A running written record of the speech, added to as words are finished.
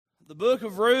The book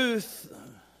of Ruth,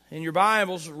 in your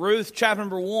Bibles, Ruth chapter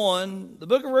number 1, the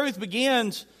book of Ruth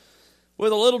begins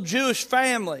with a little Jewish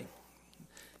family.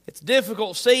 It's a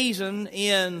difficult season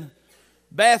in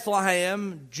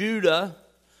Bethlehem, Judah,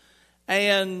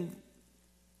 and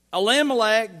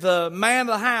Elimelech, the man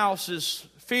of the house, is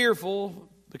fearful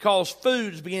because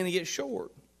food is beginning to get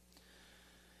short.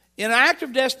 In an act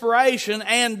of desperation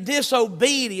and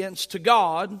disobedience to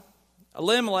God,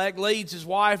 Elimelech leads his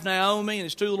wife Naomi and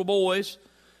his two little boys,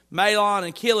 Mahlon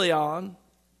and Chilion,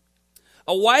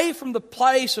 away from the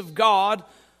place of God,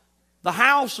 the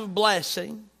house of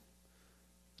blessing,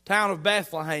 the town of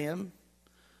Bethlehem,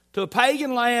 to a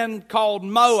pagan land called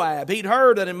Moab. He'd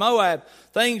heard that in Moab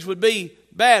things would be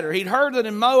better. He'd heard that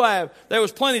in Moab there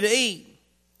was plenty to eat.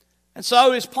 And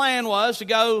so his plan was to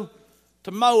go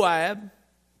to Moab,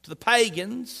 to the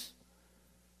pagans,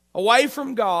 away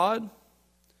from God,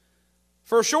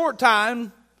 for a short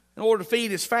time in order to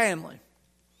feed his family.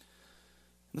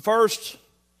 In the first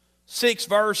 6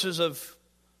 verses of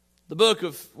the book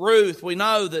of Ruth, we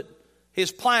know that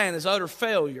his plan is utter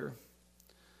failure.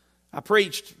 I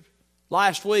preached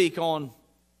last week on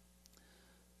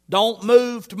don't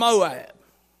move to Moab.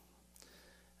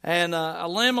 And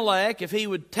Elimelech, if he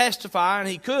would testify, and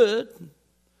he could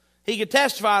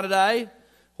testify today,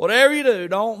 whatever you do,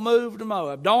 don't move to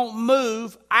Moab. Don't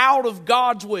move out of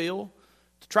God's will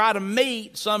to try to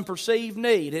meet some perceived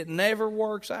need. It never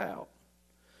works out.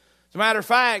 As a matter of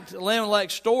fact,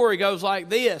 Elimelech's story goes like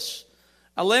this.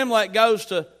 Elimelech goes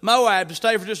to Moab to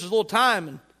stay for just a little time,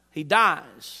 and he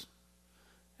dies.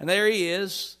 And there he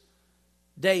is,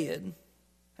 dead.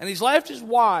 And he's left his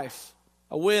wife,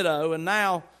 a widow, and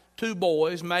now 2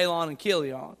 boys, Mahlon and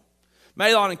Chilion.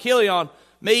 Mahlon and Chilion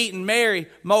meet and marry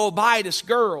Moabitess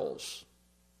girls.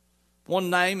 One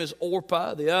name is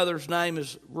Orpah, the other's name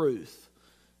is Ruth.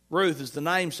 Ruth is the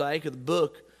namesake of the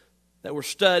book that we're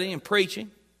studying and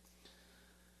preaching.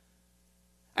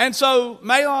 And so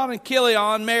Mahlon and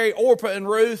Chilion marry Orpah and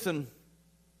Ruth, and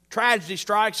tragedy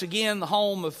strikes again the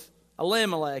home of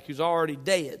Elimelech, who's already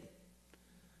dead.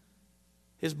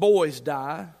 His boys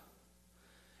die.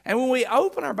 And when we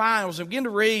open our Bibles and begin to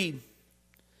read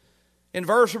in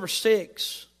verse number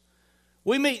 6,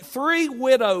 we meet 3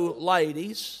 widow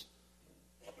ladies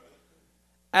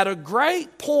at a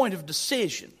great point of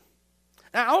decision.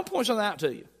 Now, I want to point something out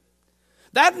to you.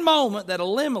 That moment that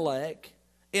Elimelech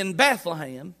in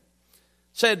Bethlehem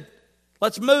said,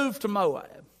 let's move to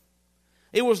Moab,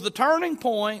 it was the turning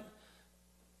point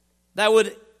that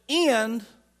would end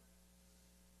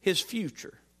his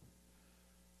future.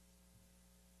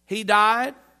 He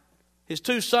died, his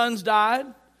 2 sons died,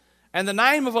 and the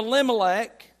name of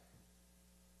Elimelech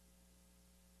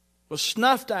was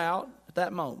snuffed out at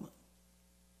that moment.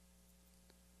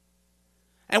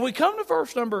 And we come to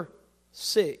verse number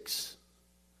 6.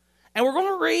 And we're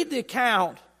going to read the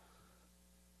account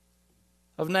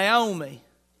of Naomi,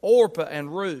 Orpah,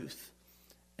 and Ruth.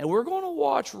 And we're going to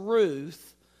watch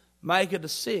Ruth make a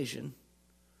decision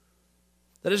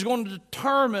that is going to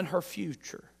determine her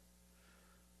future.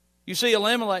 You see,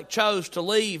 Elimelech chose to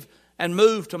leave and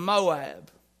move to Moab,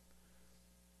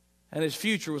 and his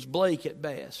future was bleak at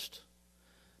best.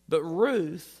 But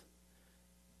Ruth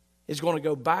is going to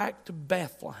go back to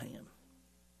Bethlehem.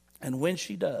 And when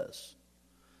she does,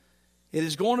 it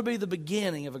is going to be the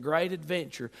beginning of a great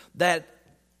adventure that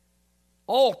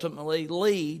ultimately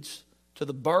leads to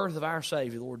the birth of our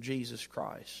Savior, Lord Jesus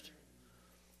Christ.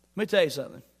 Let me tell you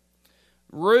something.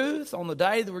 Ruth, on the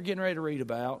day that we're getting ready to read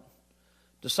about,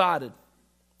 decided,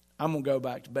 I'm going to go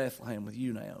back to Bethlehem with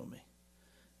you, Naomi.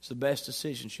 It's the best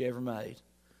decision she ever made.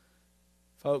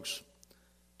 Folks,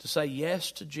 to say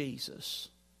yes to Jesus,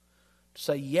 to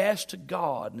say yes to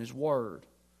God and His Word,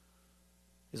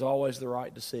 is always the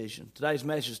right decision. Today's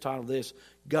message is titled this,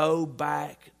 Go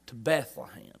Back to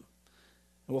Bethlehem. And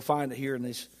we'll find it here in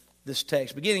this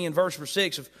text. Beginning in verse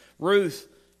 6 of Ruth,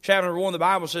 chapter number 1, the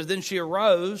Bible says, Then she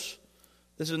arose,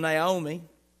 this is Naomi,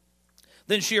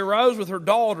 then she arose with her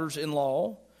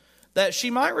daughters-in-law, that she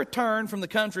might return from the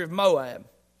country of Moab.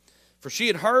 For she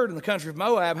had heard in the country of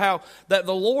Moab how that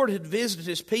the Lord had visited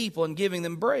His people in giving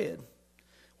them bread.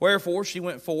 Wherefore she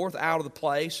went forth out of the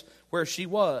place where she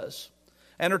was,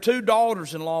 and her 2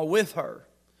 daughters-in-law with her.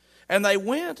 And they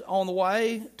went on the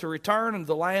way to return into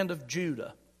the land of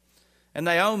Judah. And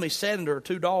Naomi said unto her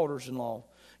 2 daughters-in-law,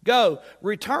 Go,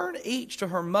 return each to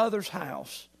her mother's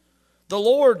house. The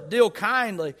Lord deal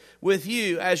kindly with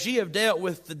you as ye have dealt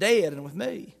with the dead and with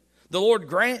me. The Lord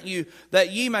grant you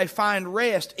that ye may find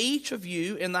rest, each of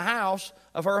you, in the house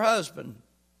of her husband.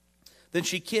 Then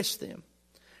she kissed them,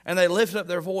 and they lifted up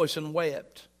their voice and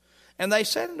wept. And they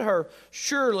said unto her,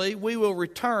 Surely we will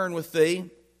return with thee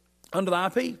unto thy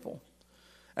people.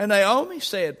 And Naomi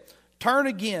said, Turn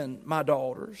again, my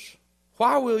daughters.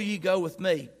 Why will ye go with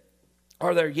me?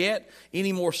 Are there yet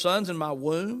any more sons in my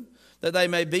womb, that they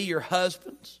may be your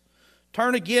husbands?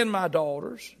 Turn again, my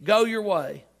daughters, go your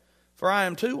way, for I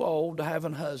am too old to have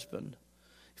an husband.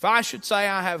 If I should say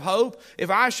I have hope, if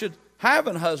I should have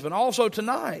an husband also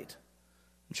tonight,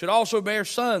 and should also bear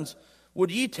sons,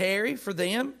 would ye tarry for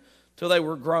them till they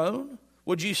were grown?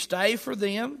 Would ye stay for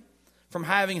them from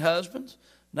having husbands?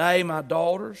 Nay, my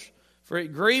daughters, for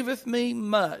it grieveth me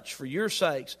much for your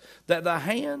sakes, that the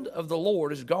hand of the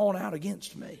Lord is gone out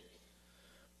against me.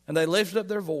 And they lifted up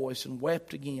their voice and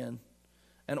wept again.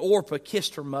 And Orpah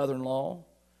kissed her mother-in-law,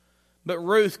 but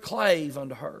Ruth clave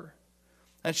unto her.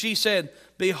 And she said,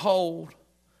 Behold,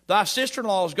 thy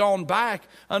sister-in-law is gone back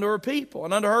unto her people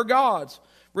and unto her gods.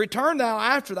 Return thou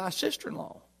after thy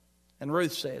sister-in-law. And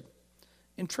Ruth said,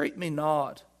 Entreat me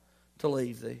not to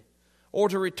leave thee, or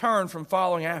to return from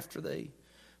following after thee.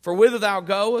 For whither thou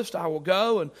goest, I will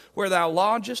go, and where thou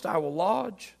lodgest, I will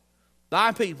lodge.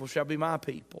 Thy people shall be my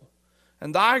people,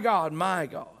 and thy God my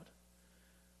God.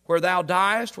 Where thou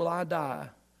diest will I die,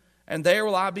 and there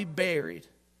will I be buried.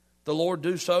 The Lord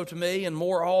do so to me, and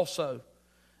more also,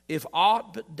 if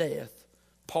aught but death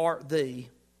part thee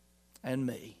and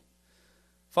me.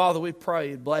 Father, we pray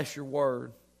you'd bless your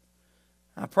word.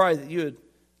 I pray that you would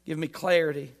give me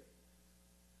clarity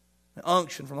and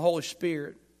unction from the Holy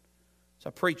Spirit as I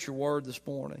preach your word this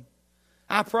morning.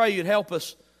 I pray you'd help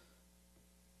us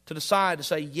to decide to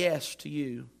say yes to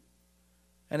you,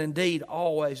 and indeed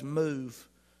always move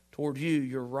toward you,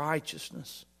 your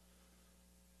righteousness,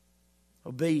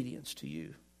 obedience to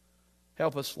you.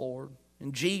 Help us, Lord.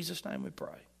 In Jesus' name we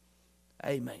pray.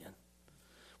 Amen.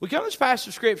 We come to this passage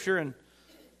of Scripture, and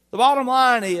the bottom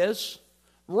line is,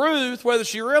 Ruth, whether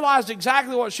she realized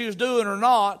exactly what she was doing or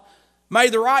not,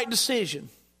 made the right decision.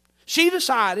 She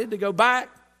decided to go back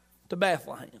to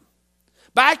Bethlehem.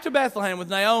 Back to Bethlehem with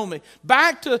Naomi.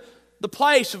 Back to the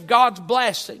place of God's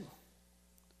blessing.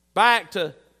 Back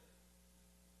to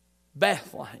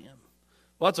Bethlehem.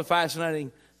 Well, that's a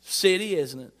fascinating city,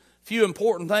 isn't it? A few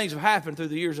important things have happened through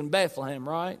the years in Bethlehem,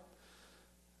 right?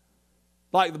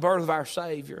 Like the birth of our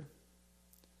Savior.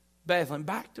 Bethlehem,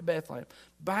 back to Bethlehem,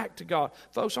 back to God.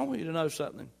 Folks, I want you to know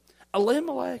something.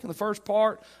 Elimelech, in the first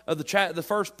part of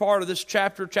this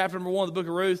chapter, chapter number 1 of the book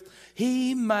of Ruth,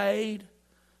 he made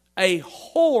a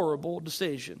horrible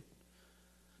decision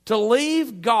to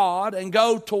leave God and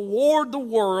go toward the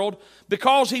world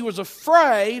because he was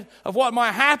afraid of what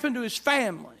might happen to his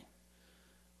family.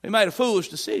 He made a foolish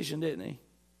decision, didn't he?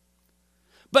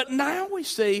 But now we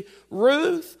see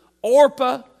Ruth,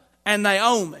 Orpah, and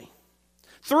Naomi.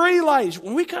 3 ladies.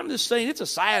 When we come to this scene, it's a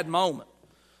sad moment.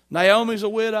 Naomi's a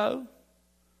widow.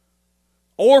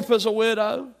 Orpah's a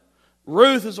widow.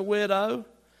 Ruth is a widow.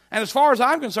 And as far as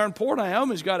I'm concerned, poor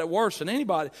Naomi's got it worse than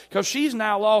anybody because she's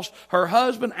now lost her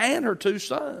husband and her 2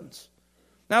 sons.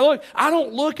 Now look, I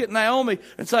don't look at Naomi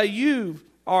and say, you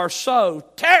are so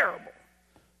terrible.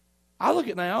 I look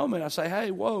at Naomi and I say, hey,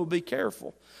 whoa, be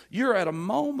careful. You're at a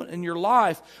moment in your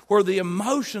life where the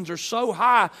emotions are so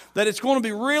high that it's going to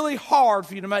be really hard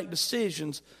for you to make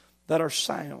decisions that are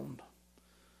sound.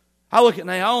 I look at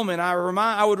Naomi and I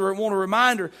would want to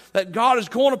remind her that God is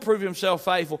going to prove himself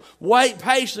faithful. Wait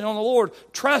patiently on the Lord.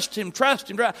 Trust him.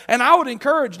 And I would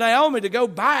encourage Naomi to go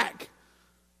back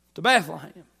to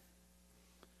Bethlehem.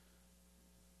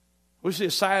 We see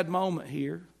a sad moment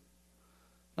here.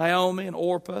 Naomi and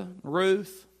Orpah and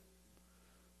Ruth.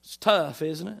 It's tough,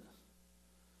 isn't it?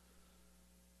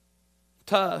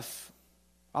 Tough.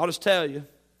 I'll just tell you.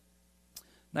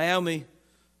 Naomi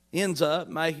ends up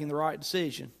making the right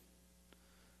decision.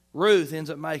 Ruth ends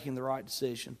up making the right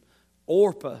decision.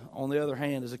 Orpah, on the other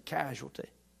hand, is a casualty.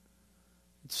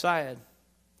 It's sad.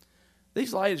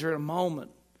 These ladies are in a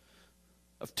moment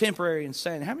of temporary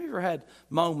insanity. How many of you ever had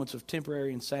moments of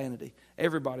temporary insanity?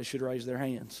 Everybody should raise their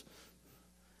hands.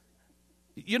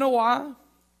 You know why?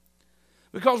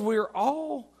 Because we're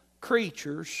all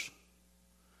creatures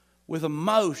with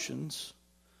emotions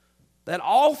that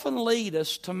often lead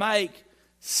us to make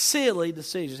silly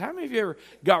decisions. How many of you ever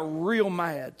got real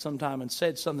mad sometime and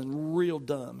said something real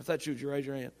dumb? If that's you, would you raise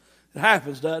your hand? It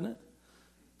happens, doesn't it?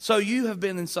 So you have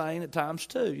been insane at times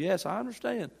too. Yes, I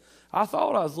understand. I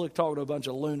thought I was talking to a bunch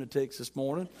of lunatics this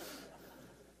morning.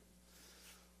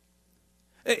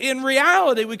 In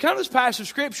reality, we come to this passage of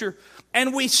Scripture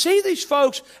and we see these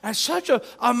folks at such an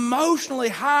emotionally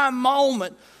high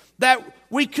moment that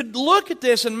we could look at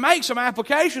this and make some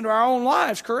application to our own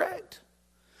lives, correct?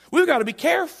 We've got to be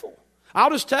careful.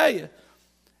 I'll just tell you,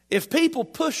 if people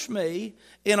push me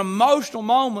in emotional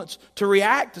moments to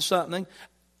react to something,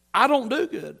 I don't do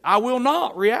good. I will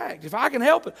not react. If I can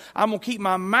help it, I'm going to keep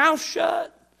my mouth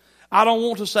shut. I don't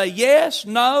want to say yes,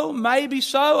 no, maybe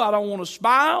so. I don't want to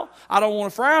smile. I don't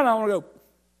want to frown. I want to go.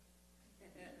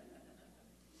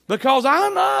 Because I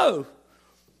know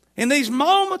in these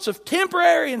moments of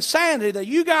temporary insanity that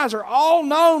you guys are all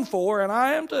known for, and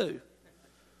I am too,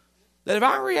 that if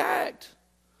I react,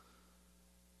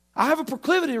 I have a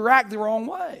proclivity to react the wrong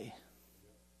way.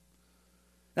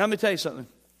 Now let me tell you something.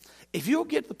 If you'll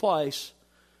get to the place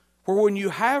where when you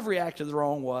have reacted the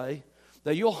wrong way,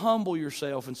 that you'll humble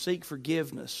yourself and seek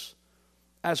forgiveness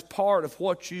as part of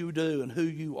what you do and who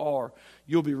you are,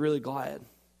 you'll be really glad.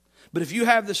 But if you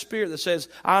have the spirit that says,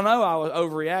 I know I was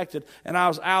overreacted and I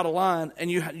was out of line, and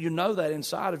you know that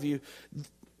inside of you,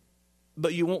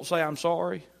 but you won't say I'm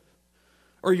sorry,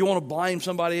 or you want to blame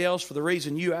somebody else for the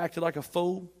reason you acted like a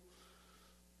fool,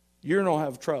 you're going to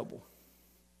have trouble.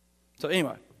 So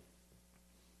anyway,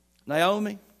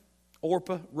 Naomi,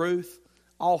 Orpah, Ruth,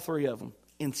 all three of them,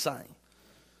 insane.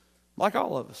 Like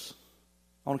all of us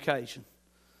on occasion.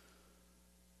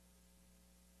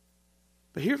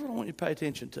 But here's what I want you to pay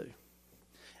attention to.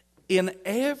 In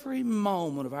every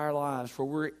moment of our lives where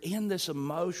we're in this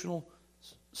emotional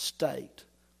state,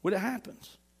 when it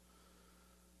happens,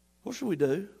 what should we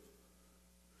do?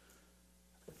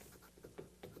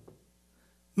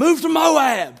 Move to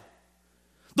Moab.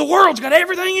 The world's got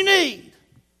everything you need.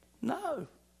 No.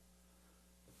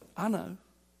 I know.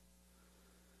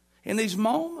 In these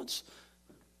moments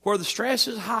where the stress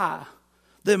is high,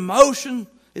 the emotion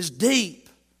is deep,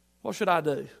 what should I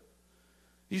do?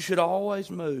 You should always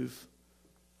move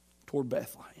toward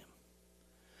Bethlehem.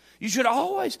 You should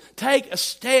always take a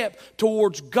step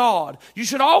towards God. You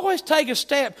should always take a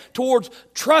step towards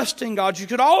trusting God. You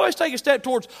should always take a step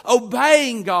towards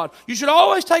obeying God. You should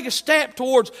always take a step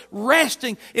towards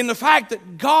resting in the fact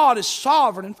that God is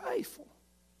sovereign and faithful.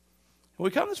 When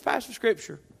we come to this passage of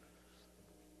Scripture,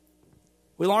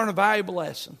 we learn a valuable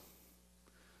lesson.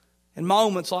 In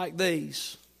moments like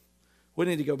these, we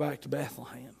need to go back to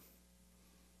Bethlehem.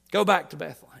 Go back to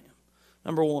Bethlehem.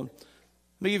 Number one,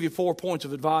 let me give you 4 points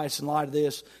of advice in light of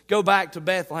this. Go back to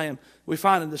Bethlehem. We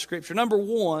find in the Scripture. Number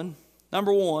one,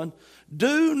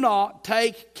 do not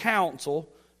take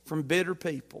counsel from bitter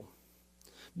people.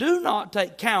 Do not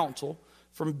take counsel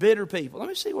from bitter people. Let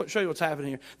me show you what's happening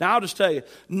here. Now, I'll just tell you,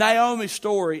 Naomi's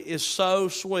story is so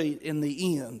sweet in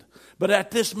the end. But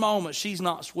at this moment, she's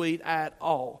not sweet at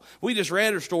all. We just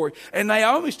read her story. And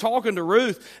Naomi's talking to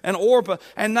Ruth and Orpah.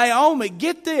 And Naomi,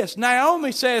 get this,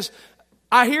 Naomi says,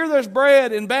 I hear there's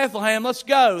bread in Bethlehem, let's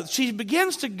go. She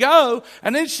begins to go,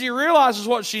 and then she realizes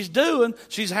what she's doing.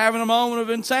 She's having a moment of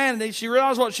insanity. She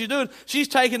realizes what she's doing. She's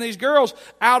taking these girls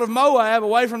out of Moab,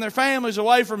 away from their families,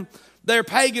 away from their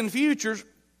pagan futures,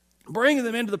 bringing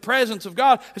them into the presence of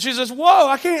God. And she says, whoa,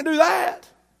 I can't do that.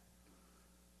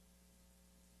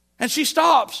 And she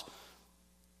stops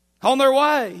on their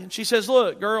way. And she says,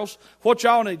 look, girls, what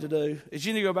y'all need to do is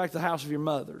you need to go back to the house of your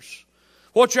mothers.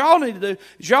 What y'all need to do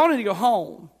is y'all need to go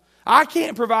home. I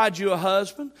can't provide you a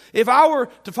husband. If I were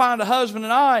to find a husband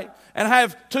tonight and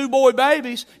have 2 boy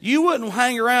babies, you wouldn't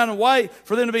hang around and wait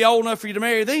for them to be old enough for you to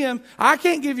marry them. I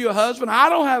can't give you a husband. I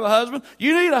don't have a husband.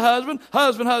 You need a husband.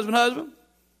 Husband.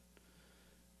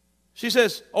 She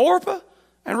says, Orpah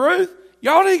and Ruth,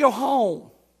 y'all need to go home.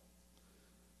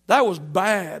 That was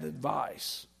bad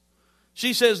advice.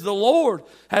 She says, the Lord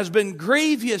has been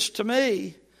grievous to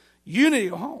me. You need to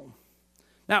go home.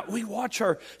 Now, we watch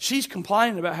her. She's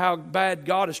complaining about how bad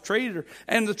God has treated her.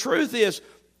 And the truth is,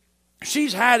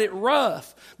 she's had it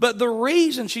rough. But the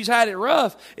reason she's had it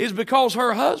rough is because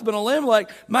her husband, Elimelech,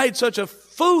 made such a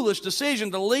foolish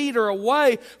decision to lead her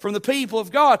away from the people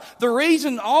of God. The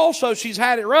reason also she's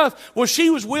had it rough was she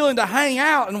was willing to hang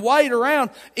out and wait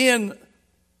around in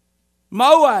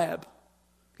Moab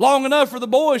long enough for the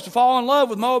boys to fall in love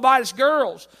with Moabitess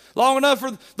girls. Long enough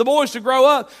for the boys to grow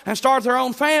up and start their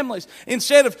own families.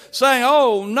 Instead of saying,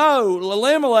 oh no,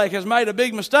 Elimelech has made a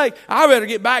big mistake, I better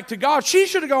get back to God. She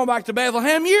should have gone back to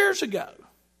Bethlehem years ago.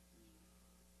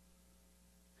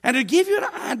 And to give you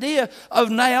an idea of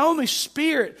Naomi's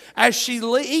spirit, as she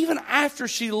even after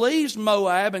she leaves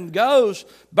Moab and goes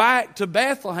back to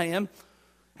Bethlehem,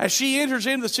 as she enters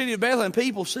into the city of Bethlehem,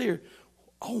 people see her.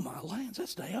 Oh my lands,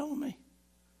 that's Naomi.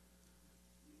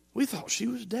 We thought she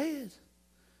was dead.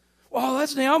 Well,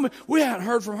 that's Naomi. We hadn't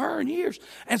heard from her in years.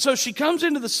 And so she comes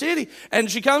into the city, and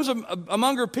she comes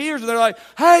among her peers, and they're like,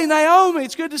 hey, Naomi,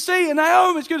 it's good to see you.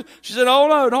 Naomi, it's good. She said, oh,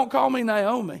 no, don't call me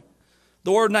Naomi.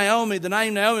 The word Naomi, the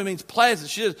name Naomi means pleasant.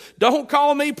 She says, don't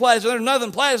call me pleasant. There's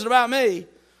nothing pleasant about me.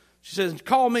 She says,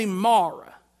 call me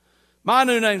Mara. My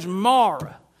new name's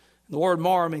Mara. And the word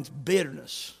Mara means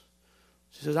bitterness.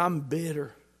 She says, I'm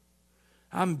bitter.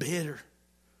 I'm bitter.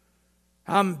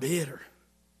 I'm bitter.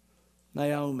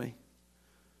 Naomi.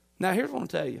 Now here's what I want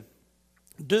to tell you.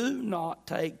 Do not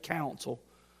take counsel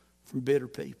from bitter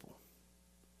people.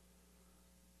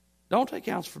 Don't take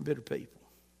counsel from bitter people.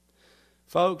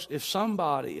 Folks, if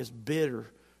somebody is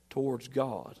bitter towards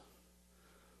God,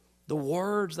 the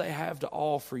words they have to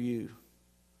offer you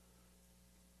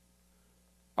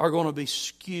are going to be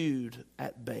skewed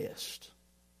at best.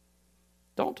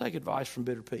 Don't take advice from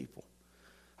bitter people.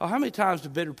 Oh, how many times do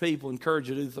bitter people encourage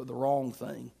you to do the wrong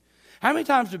thing? How many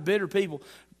times do bitter people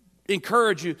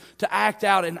encourage you to act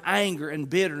out in anger and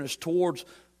bitterness towards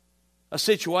a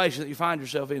situation that you find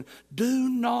yourself in? Do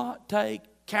not take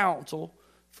counsel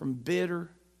from bitter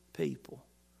people.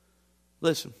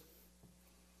 Listen,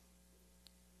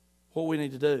 what we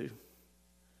need to do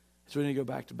is we need to go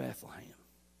back to Bethlehem.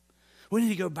 We need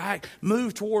to go back,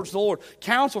 move towards the Lord.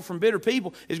 Counsel from bitter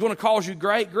people is going to cause you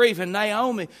great grief. And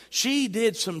Naomi, she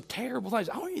did some terrible things.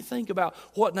 I want you to think about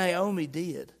what Naomi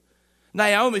did.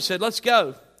 Naomi said, let's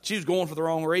go. She was going for the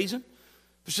wrong reason.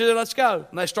 But she said, let's go.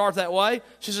 And they start that way.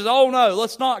 She says, oh no,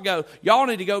 let's not go. Y'all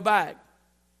need to go back.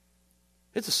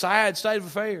 It's a sad state of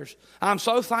affairs. I'm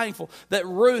so thankful that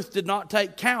Ruth did not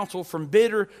take counsel from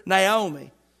bitter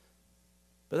Naomi.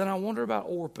 But then I wonder about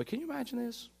Orpah. Can you imagine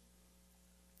this?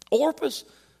 Orpah's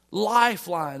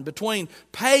lifeline between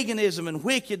paganism and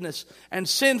wickedness and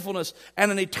sinfulness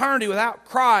and an eternity without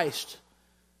Christ,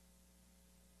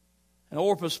 and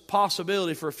Orpah's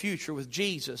possibility for a future with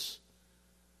Jesus.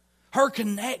 Her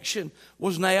connection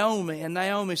was Naomi, and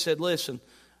Naomi said, listen,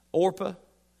 Orpah,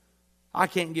 I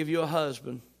can't give you a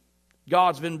husband.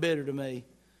 God's been bitter to me.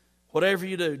 Whatever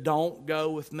you do, don't go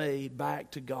with me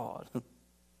back to God.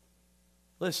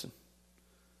 Listen,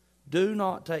 do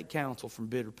not take counsel from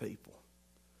bitter people.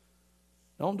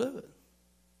 Don't do it.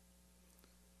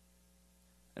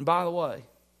 And by the way,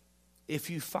 if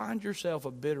you find yourself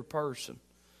a bitter person,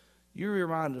 you're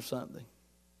reminded of something.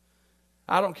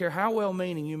 I don't care how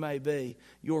well-meaning you may be,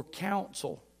 your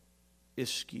counsel is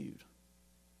skewed.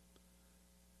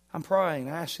 I'm praying,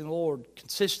 asking the Lord,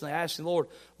 consistently asking the Lord,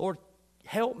 Lord,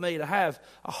 help me to have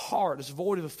a heart that's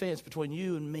void of offense between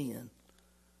you and men.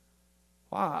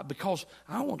 Why? Because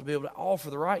I want to be able to offer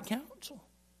the right counsel.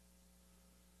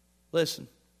 Listen,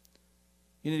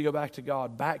 you need to go back to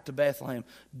God, back to Bethlehem.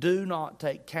 Do not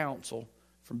take counsel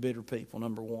from bitter people,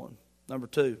 number one. Number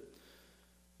two,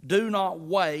 do not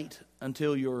wait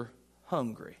until you're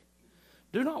hungry.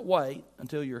 Do not wait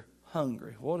until you're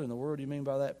hungry. What in the world do you mean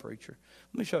by that, preacher?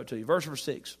 Let me show it to you. Verse number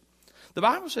 6. The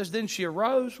Bible says, then she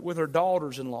arose with her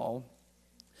daughters-in-law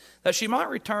that she might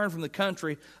return from the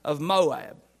country of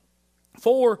Moab.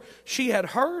 For she had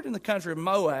heard in the country of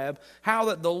Moab how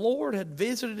that the Lord had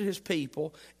visited his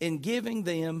people in giving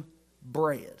them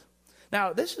bread.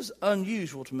 Now, this is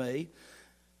unusual to me,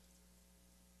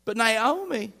 but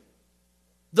Naomi,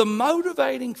 the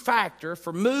motivating factor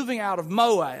for moving out of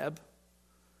Moab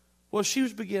was she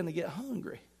was beginning to get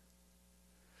hungry.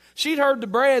 She'd heard the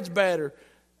bread's better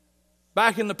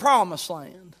back in the promised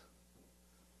land.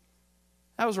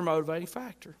 That was her motivating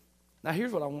factor. Now,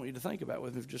 here's what I want you to think about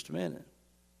with me for just a minute.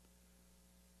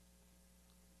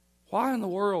 Why in the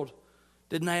world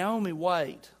did Naomi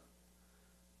wait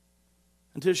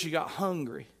until she got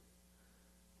hungry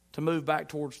to move back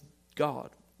towards God?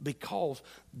 Because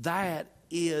that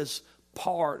is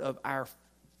part of our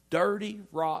dirty,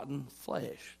 rotten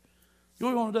flesh. You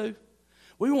know what we want to do?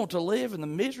 We want to live in the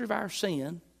misery of our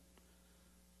sin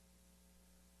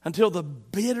until the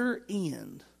bitter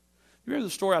end. You remember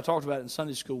the story I talked about in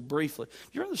Sunday school briefly?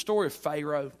 You remember the story of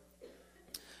Pharaoh?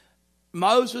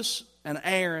 Moses and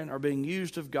Aaron are being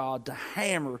used of God to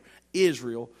hammer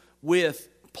Israel with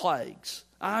plagues.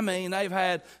 I mean, they've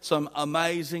had some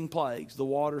amazing plagues. The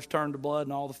waters turned to blood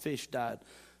and all the fish died.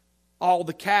 All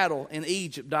the cattle in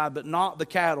Egypt died, but not the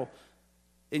cattle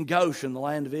in Goshen, the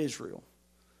land of Israel.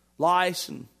 Lice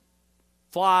and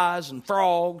flies and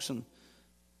frogs and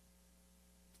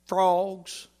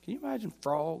frogs. Can you imagine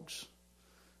frogs?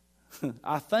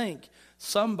 I think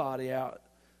somebody out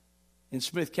in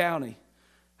Smith County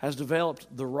has developed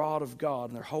the rod of God,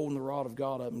 and they're holding the rod of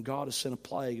God up, and God has sent a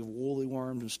plague of woolly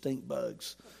worms and stink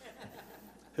bugs.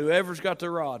 Whoever's got the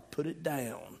rod, put it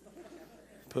down.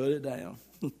 Put it down.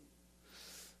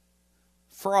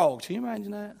 Frogs, can you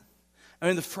imagine that? I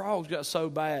mean, the frogs got so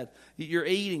bad. You're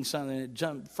eating something,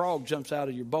 and frog jumps out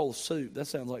of your bowl of soup. That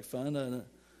sounds like fun, doesn't it?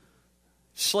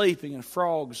 Sleeping and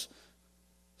frogs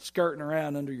skirting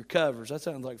around under your covers. That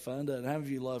sounds like fun, doesn't it? How many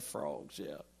of you love frogs?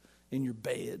 Yeah, in your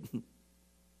bed.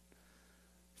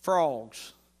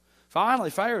 frogs. Finally,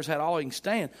 Pharaoh's had all he can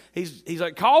stand. He's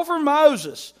like, call for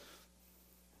Moses.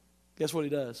 Guess what he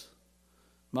does?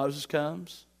 Moses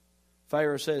comes.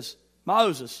 Pharaoh says,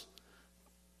 Moses,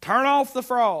 turn off the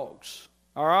frogs.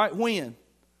 All right, when?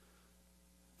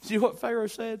 See what Pharaoh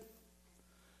said?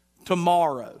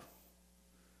 Tomorrow.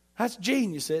 That's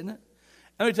genius, isn't it?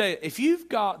 Let me tell you, if you've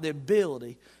got the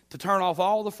ability to turn off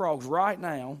all the frogs right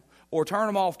now or turn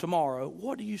them off tomorrow,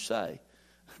 what do you say?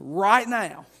 Right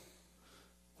now.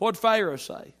 What did Pharaoh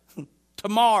say?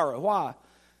 Tomorrow. Why?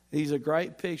 He's a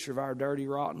great picture of our dirty,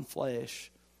 rotten flesh.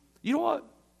 You know what?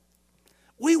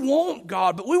 We want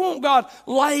God, but we want God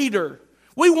later.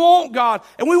 We want God,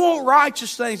 and we want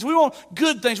righteous things. We want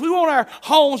good things. We want our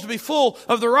homes to be full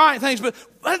of the right things. But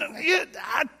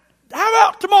how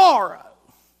about tomorrow?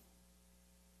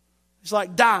 It's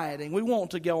like dieting. We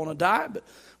want to go on a diet, but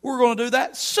we're going to do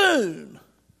that soon.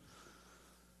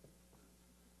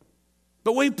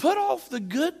 But we put off the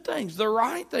good things, the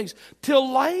right things,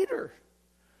 till later.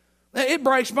 It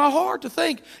breaks my heart to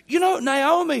think,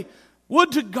 Naomi,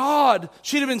 would to God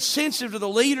she'd have been sensitive to the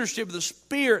leadership of the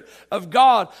Spirit of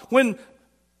God when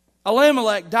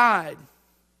Elimelech died.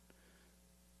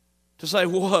 To say,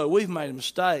 whoa, we've made a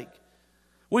mistake.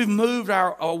 We've moved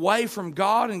away from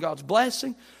God and God's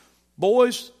blessing.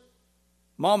 Boys,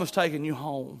 Mama's taking you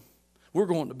home. We're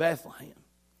going to Bethlehem.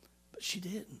 But she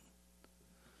didn't.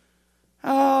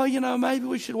 Oh, maybe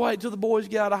we should wait till the boys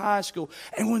get out of high school.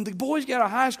 And when the boys get out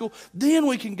of high school, then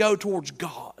we can go towards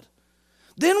God.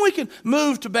 Then we can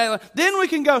move to Bethlehem. Then we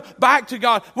can go back to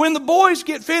God. When the boys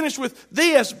get finished with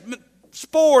this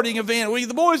sporting event, when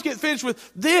the boys get finished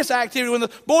with this activity, when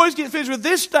the boys get finished with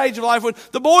this stage of life, when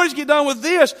the boys get done with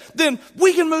this, then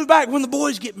we can move back. When the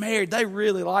boys get married, they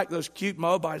really like those cute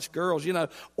Moabite girls.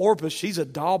 Orpah, she's a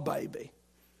doll baby.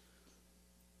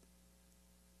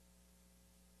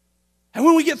 And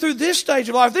when we get through this stage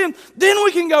of life, then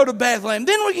we can go to Bethlehem.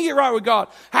 Then we can get right with God.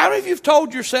 How many of you have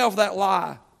told yourself that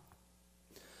lie?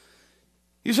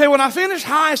 You say, when I finish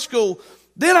high school,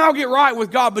 then I'll get right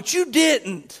with God. But you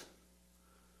didn't.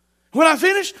 When I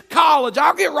finish college,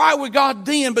 I'll get right with God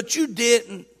then, but you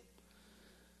didn't.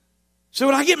 So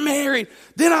when I get married,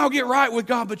 then I'll get right with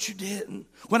God, but you didn't.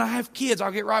 When I have kids,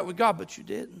 I'll get right with God, but you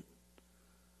didn't.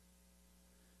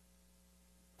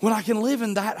 When I can live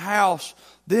in that house,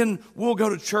 then we'll go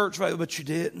to church, but you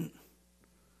didn't.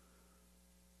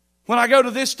 When I go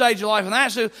to this stage of life and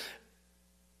that's it,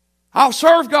 I'll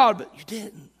serve God, but you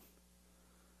didn't.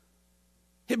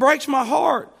 It breaks my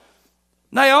heart.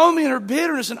 Naomi and her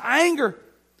bitterness and anger,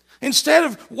 instead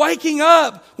of waking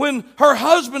up when her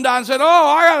husband died and said, oh,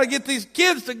 I got to get these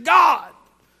kids to God,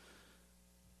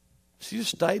 she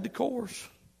just stayed the course.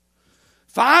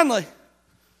 Finally,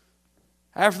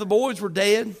 after the boys were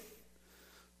dead,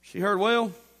 she heard,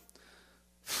 well,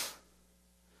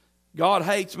 God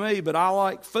hates me, but I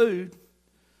like food.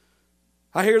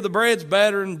 I hear the bread's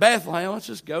better in Bethlehem. Let's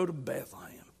just go to Bethlehem.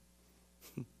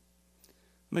 Let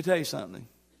me tell you something.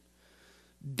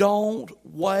 Don't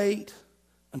wait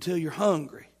until you're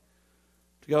hungry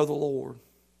to go to the Lord.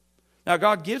 Now,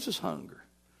 God gives us hunger.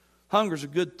 Hunger's a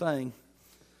good thing.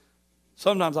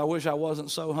 Sometimes I wish I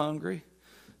wasn't so hungry.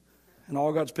 And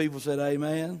all God's people said,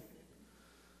 amen.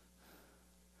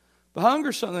 But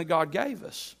hunger's something that God gave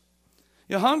us.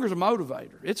 Hunger's a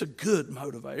motivator. It's a good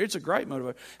motivator. It's a great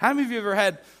motivator. How many of you ever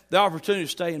had the opportunity to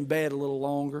stay in bed a little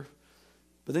longer,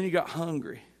 but then you got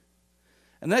hungry?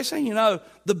 And next thing you know,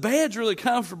 the bed's really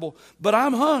comfortable, but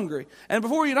I'm hungry. And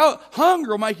before you know it,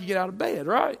 hunger will make you get out of bed,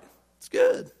 right? It's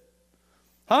good.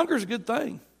 Hunger's a good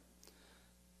thing.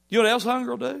 You know what else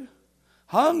hunger will do?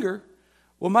 Hunger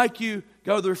will make you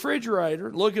go to the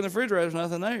refrigerator, look in the refrigerator, there's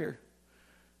nothing there.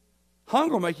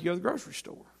 Hunger will make you go to the grocery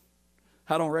store.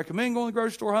 I don't recommend going to the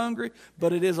grocery store hungry,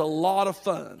 but it is a lot of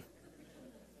fun.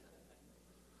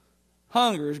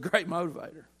 Hunger is a great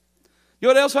motivator. You know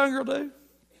what else hunger will do?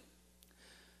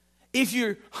 If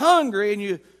you're hungry and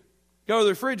you go to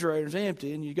the refrigerator, it's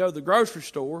empty, and you go to the grocery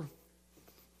store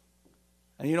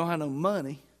and you don't have no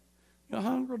money, you know what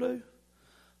hunger will do?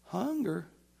 Hunger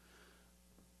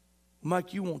will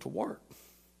make you want to work.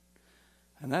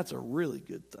 And that's a really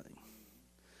good thing.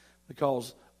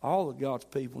 Because all of God's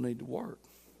people need to work.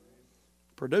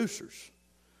 Producers.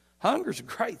 Hunger's a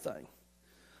great thing.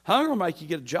 Hunger will make you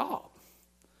get a job.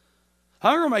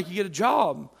 Hunger will make you get a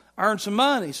job, earn some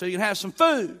money so you can have some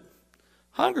food.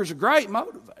 Hunger's a great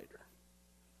motivator.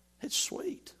 It's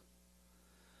sweet.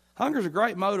 Hunger's a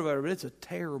great motivator, but it's a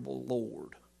terrible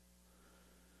Lord.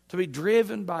 To be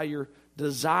driven by your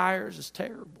desires is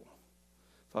terrible.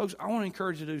 Folks, I want to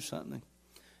encourage you to do something.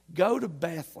 Go to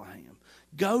Bethlehem.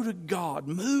 Go to God.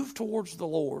 Move towards the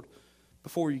Lord.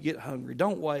 before you get hungry.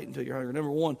 Don't wait until you're hungry.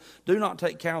 Number one, do not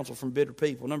take counsel from bitter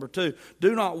people. Number two,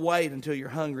 do not wait until you're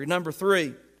hungry. Number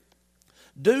three,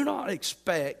 do not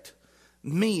expect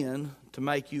men to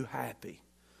make you happy.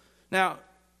 Now,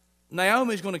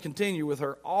 Naomi's going to continue with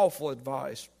her awful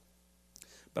advice.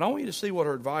 But I want you to see what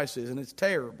her advice is, and it's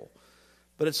terrible.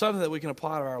 But it's something that we can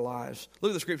apply to our lives. Look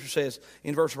what the scripture says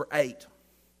in verse 8.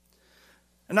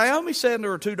 And Naomi said unto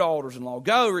her 2 daughters-in-law,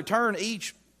 Go, return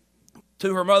each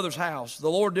to her mother's house.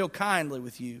 The Lord deal kindly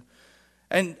with you.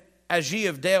 And as ye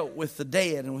have dealt with the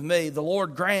dead and with me, the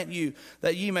Lord grant you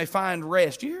that ye may find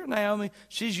rest. You hear Naomi?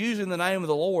 She's using the name of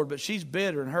the Lord, but she's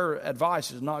bitter, and her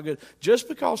advice is not good. Just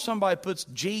because somebody puts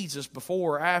Jesus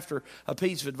before or after a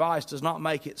piece of advice does not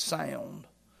make it sound.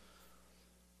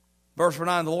 Verse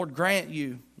 9, the Lord grant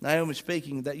you, Naomi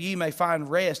speaking, that ye may find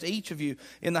rest, each of you,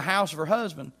 in the house of her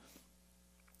husband.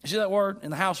 You see that word? In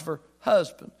the house of her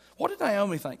husband. What did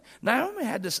Naomi think? Naomi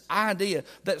had this idea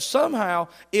that somehow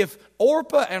if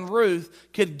Orpah and Ruth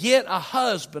could get a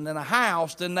husband and a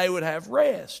house, then they would have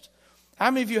rest.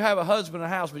 How many of you have a husband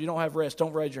and a house but you don't have rest?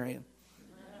 Don't raise your hand.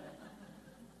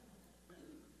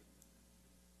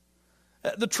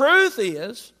 The truth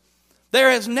is, there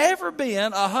has never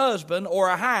been a husband or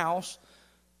a house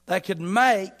that could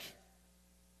make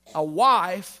a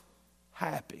wife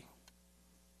happy.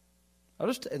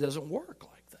 It doesn't work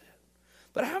like that.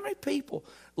 But how many people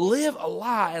live a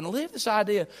lie and live this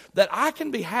idea that I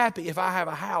can be happy if I have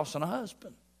a house and a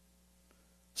husband?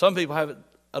 Some people have it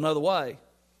another way.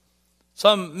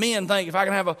 Some men think if I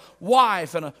can have a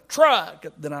wife and a truck,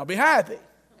 then I'll be happy.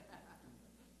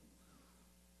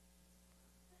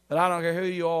 But I don't care who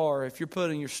you are, if you're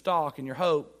putting your stock and your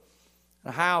hope in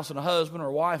a house and a husband or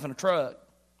a wife and a truck,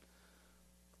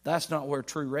 that's not where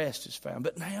true rest is found.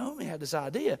 But Naomi had this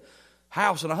idea,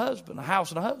 house and a husband, a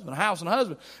house and a husband, a house and a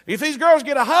husband. If these girls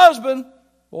get a husband,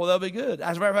 well, they'll be good.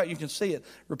 As a matter of fact, you can see it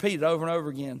repeated over and over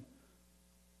again.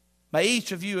 May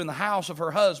each of you in the house of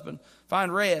her husband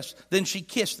find rest. Then she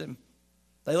kissed them.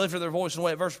 They lifted their voice and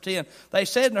wept. Verse 10, they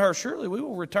said unto her, Surely we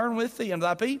will return with thee unto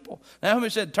thy people. Naomi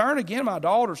said, Turn again, my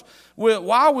daughters.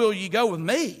 Why will ye go with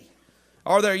me?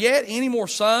 Are there yet any more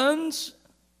sons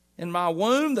in my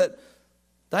womb that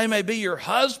they may be your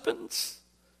husbands?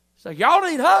 She's like, y'all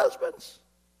need husbands.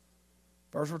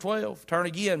 Verse 12, Turn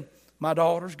again, my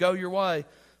daughters, go your way.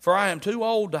 For I am too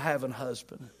old to have an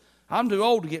husband. I'm too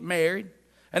old to get married.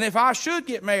 And if I should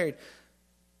get married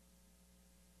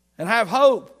and have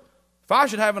hope, if I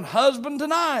should have a husband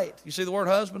tonight, you see the word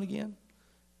husband again?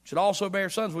 Should also bear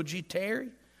sons. Would ye tarry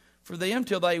for them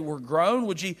till they were grown?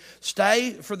 Would ye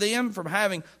stay for them from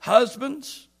having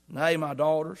husbands? Nay, my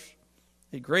daughters,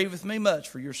 it grieveth me much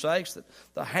for your sakes that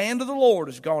the hand of the Lord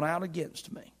has gone out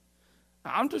against me.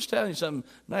 Now, I'm just telling you something.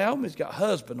 Naomi's got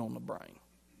husband on the brain.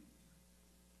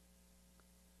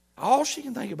 All she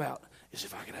can think about is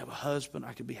if I could have a husband,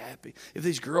 I could be happy. If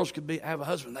these girls could have a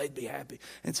husband, they'd be happy.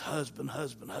 And it's husband,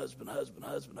 husband, husband, husband,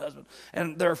 husband, husband.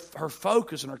 And her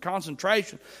focus and her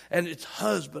concentration, and it's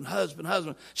husband, husband,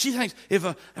 husband. She thinks if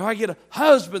I get a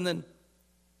husband, then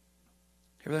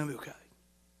everything will be okay.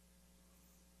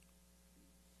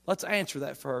 Let's answer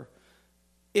that for her.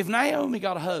 If Naomi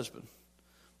got a husband,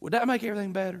 would that make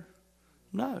everything better?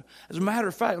 No. As a matter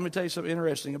of fact, let me tell you something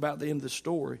interesting about the end of the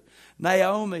story.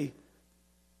 Naomi,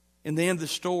 in the end of the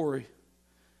story,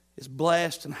 is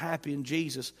blessed and happy in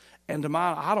Jesus. And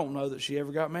I don't know that she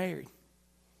ever got married.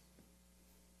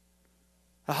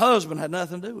 A husband had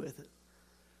nothing to do with it.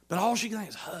 But all she can think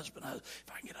is husband, husband.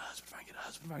 If I can get a husband, if I can get a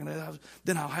husband, if I can get a husband,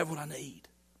 then I'll have what I need.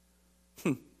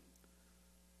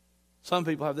 Some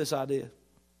people have this idea.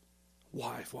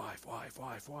 Wife, wife, wife,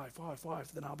 wife, wife, wife,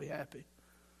 wife, then I'll be happy.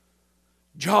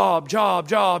 Job, job,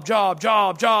 job, job,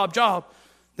 job, job, job,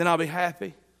 then I'll be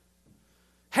happy.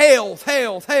 Health,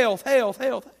 health, health, health,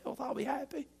 health, health, I'll be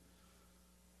happy.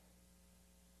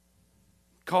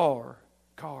 Car,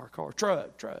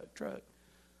 truck.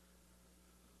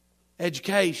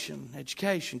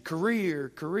 Education,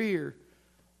 career.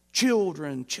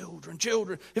 Children.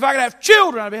 If I could have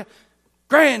children, I'd be happy.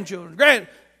 Grandchildren.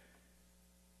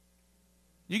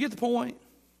 You get the point?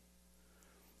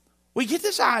 We get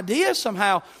this idea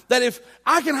somehow that if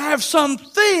I can have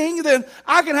something, then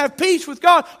I can have peace with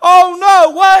God. Oh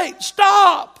no, wait,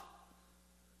 stop.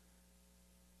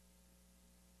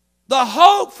 The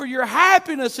hope for your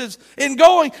happiness is in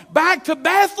going back to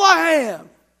Bethlehem.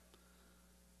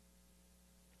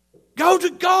 Go to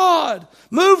God.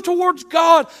 Move towards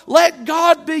God. Let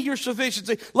God be your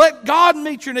sufficiency. Let God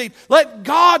meet your need. Let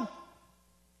God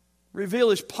reveal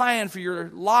His plan for your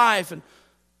life and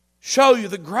show you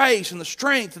the grace and the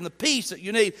strength and the peace that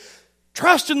you need.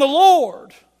 Trust in the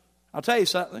Lord. I'll tell you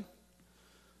something.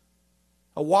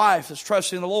 A wife that's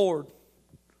trusting the Lord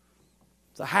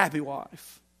is a happy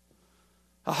wife.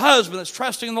 A husband that's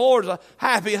trusting in the Lord is a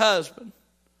happy husband.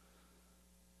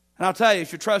 And I'll tell you,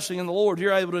 if you're trusting in the Lord,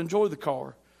 you're able to enjoy the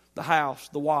car, the house,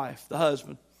 the wife, the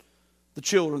husband, the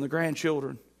children, the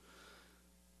grandchildren,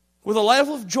 with a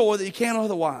level of joy that you can't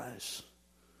otherwise.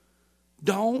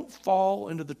 Don't fall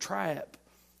into the trap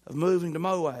of moving to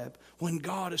Moab when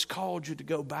God has called you to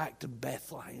go back to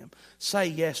Bethlehem. Say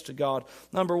yes to God.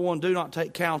 Number one, do not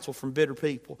take counsel from bitter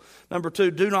people. Number two,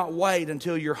 do not wait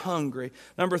until you're hungry.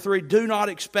 Number three, do not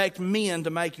expect men to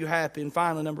make you happy. And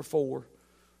finally, number four,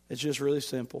 it's just really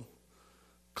simple.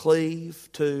 Cleave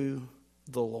to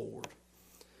the Lord.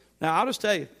 Now, I'll just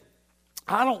tell you,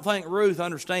 I don't think Ruth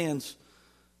understands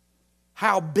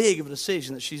how big of a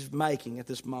decision that she's making at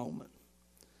this moment.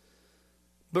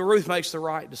 But Ruth makes the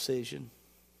right decision.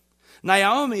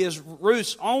 Naomi is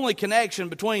Ruth's only connection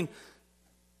between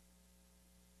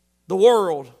the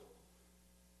world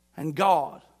and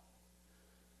God.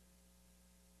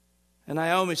 And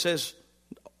Naomi says,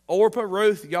 Orpah,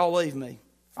 Ruth, y'all leave me.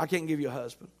 I can't give you a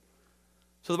husband.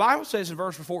 So the Bible says in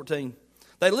verse 14,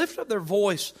 they lifted up their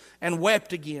voice and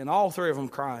wept again, all three of them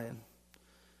crying.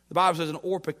 The Bible says, and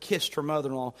Orpah kissed her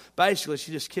mother-in-law. Basically,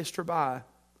 she just kissed her bye.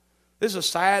 This is a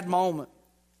sad moment.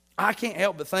 I can't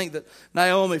help but think that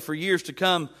Naomi, for years to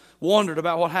come, wondered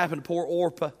about what happened to poor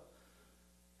Orpah.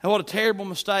 And what a terrible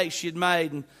mistake she had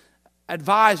made in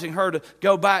advising her to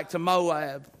go back to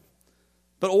Moab.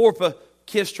 But Orpah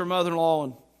kissed her mother-in-law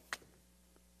and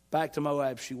back to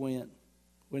Moab she went.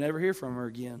 We never hear from her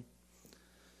again.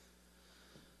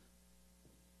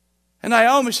 And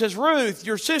Naomi says, Ruth,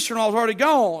 your sister-in-law's already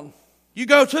gone. You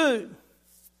go too.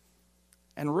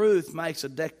 And Ruth makes a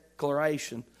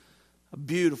declaration, a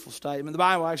beautiful statement. The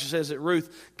Bible actually says that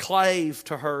Ruth clave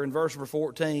to her in verse number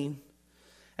 14.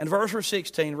 And verse number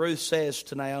 16, Ruth says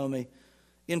to Naomi,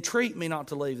 entreat me not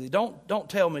to leave thee. Don't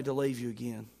tell me to leave you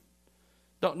again.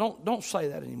 Don't say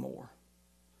that anymore.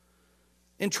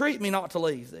 Entreat me not to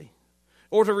leave thee,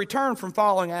 or to return from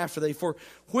following after thee. For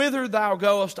whither thou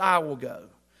goest, I will go.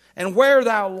 And where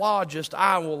thou lodgest,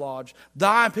 I will lodge.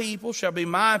 Thy people shall be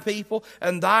my people,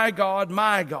 and thy God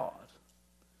my God.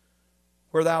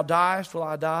 Where thou diest will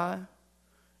I die,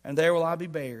 and there will I be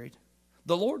buried.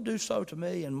 The Lord do so to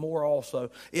me, and more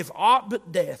also, if aught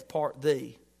but death part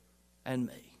thee and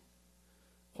me.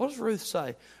 What does Ruth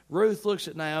say? Ruth looks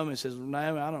at Naomi and says,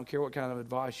 Naomi, I don't care what kind of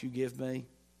advice you give me,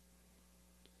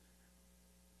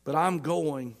 but I'm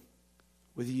going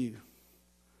with you.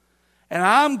 And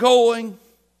I'm going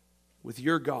with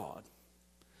your God.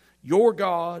 Your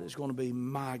God is going to be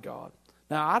my God.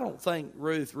 Now, I don't think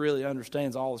Ruth really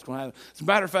understands all that's going to happen. As a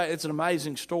matter of fact, it's an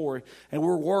amazing story, and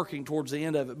we're working towards the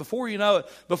end of it. Before you know it,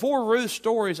 before Ruth's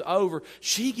story is over,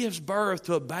 she gives birth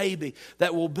to a baby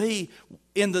that will be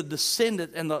in the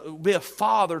descendant and will be a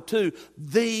father to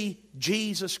the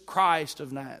Jesus Christ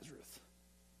of Nazareth.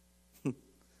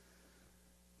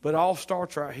 But it all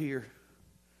starts right here.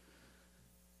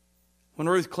 When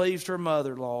Ruth cleaves to her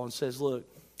mother-in-law and says, look,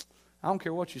 I don't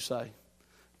care what you say.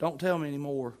 Don't tell me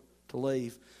anymore to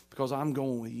leave, because I'm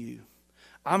going with you.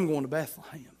 I'm going to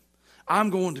Bethlehem. I'm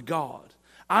going to God.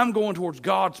 I'm going towards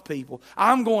God's people.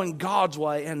 I'm going God's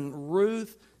way. And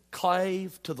Ruth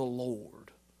clave to the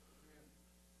Lord.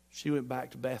 She went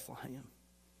back to Bethlehem.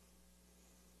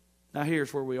 Now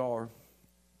here's where we are.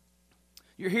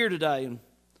 You're here today, and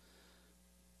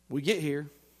we get here.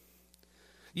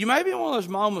 You may be in one of those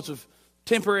moments of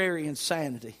temporary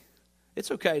insanity.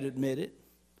 It's okay to admit it.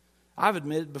 I've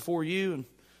admitted before you and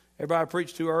everybody I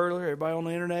preached to earlier, everybody on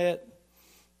the internet.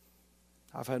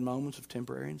 I've had moments of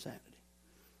temporary insanity.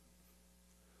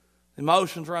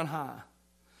 Emotions run high.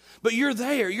 But you're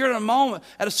there. You're in a moment,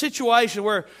 at a situation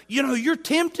where, you're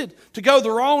tempted to go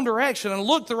the wrong direction and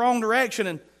look the wrong direction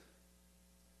and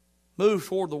move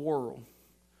toward the world.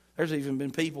 There's even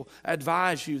been people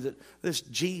advise you that this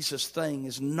Jesus thing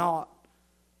is not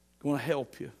going to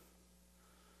help you.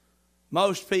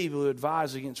 Most people who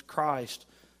advise against Christ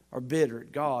are bitter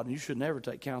at God, and you should never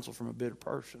take counsel from a bitter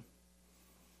person.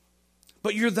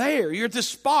 But you're there. You're at this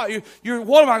spot. You're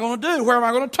what am I going to do? Where am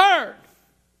I going to turn?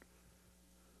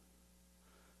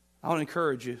 I want to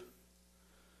encourage you.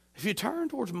 If you turn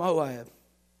towards Moab,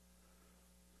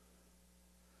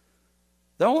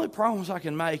 the only promise I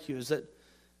can make you is that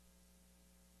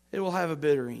it will have a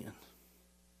bitter end.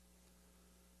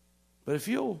 But if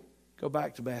you'll go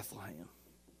back to Bethlehem,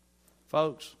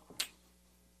 folks,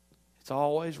 it's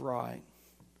always right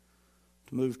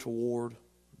to move toward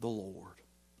the Lord.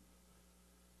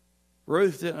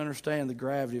 Ruth didn't understand the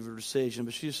gravity of her decision,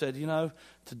 but she said,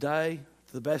 today,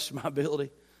 to the best of my ability,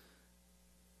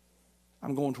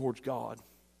 I'm going towards God.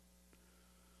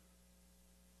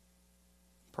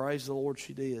 Praise the Lord,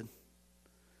 she did.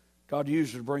 God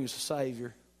used her to bring us a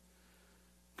Savior.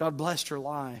 God blessed her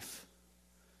life.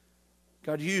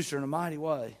 God used her in a mighty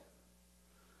way.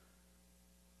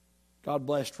 God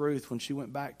blessed Ruth when she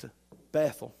went back to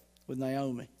Bethel with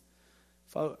Naomi.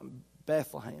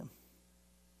 Bethlehem.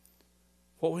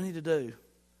 What we need to do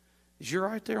is, you're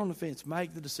right there on the fence.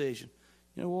 Make the decision.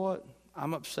 You know what?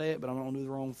 I'm upset, but I'm not going to do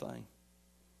the wrong thing.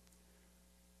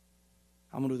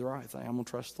 I'm going to do the right thing. I'm going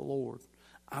to trust the Lord.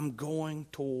 I'm going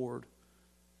toward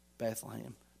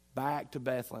Bethlehem. Back to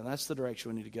Bethlehem. That's the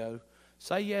direction we need to go.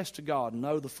 Say yes to God.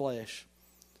 Know the flesh.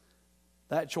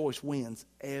 That choice wins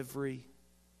every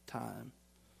time.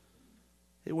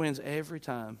 It wins every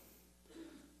time.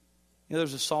 You know,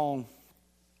 there's a song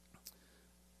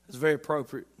that's very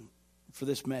appropriate for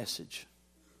this message.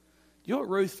 You know what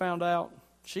Ruth found out?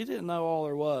 She didn't know all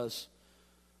there was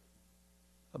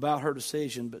about her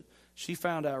decision, but she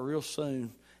found out real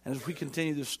soon. And as we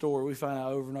continue this story, we find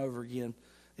out over and over again.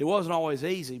 It wasn't always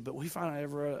easy, but we find out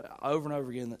over and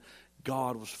over again that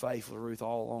God was faithful to Ruth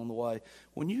all along the way.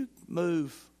 When you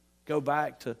go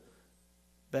back to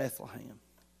Bethlehem,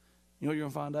 you know what you're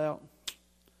going to find out?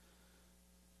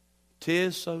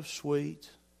 'Tis so sweet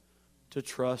to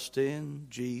trust in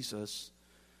Jesus,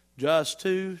 just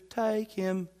to take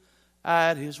Him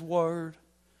at His word,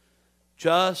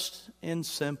 just in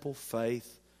simple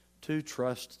faith to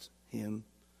trust Him,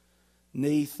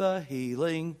 'neath the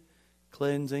healing,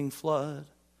 cleansing flood.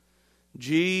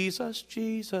 Jesus,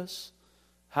 Jesus,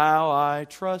 how I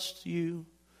trust You,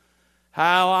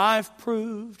 how I've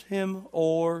proved Him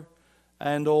o'er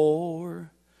and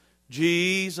o'er.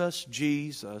 Jesus,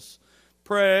 Jesus,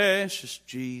 precious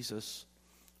Jesus,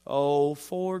 oh,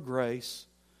 for grace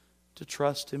to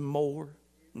trust Him more.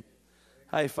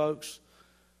 Hey, folks,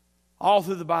 all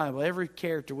through the Bible, every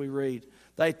character we read,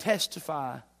 they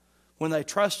testify when they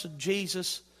trusted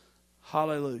Jesus,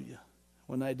 hallelujah.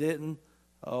 When they didn't,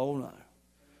 oh no.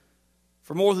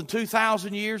 For more than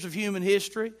 2,000 years of human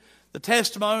history, the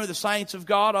testimony of the saints of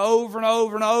God over and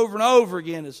over and over and over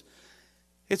again is,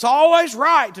 it's always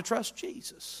right to trust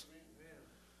Jesus.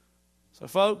 So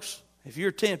folks, if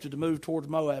you're tempted to move towards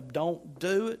Moab, don't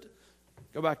do it.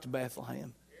 Go back to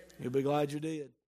Bethlehem. You'll be glad you did.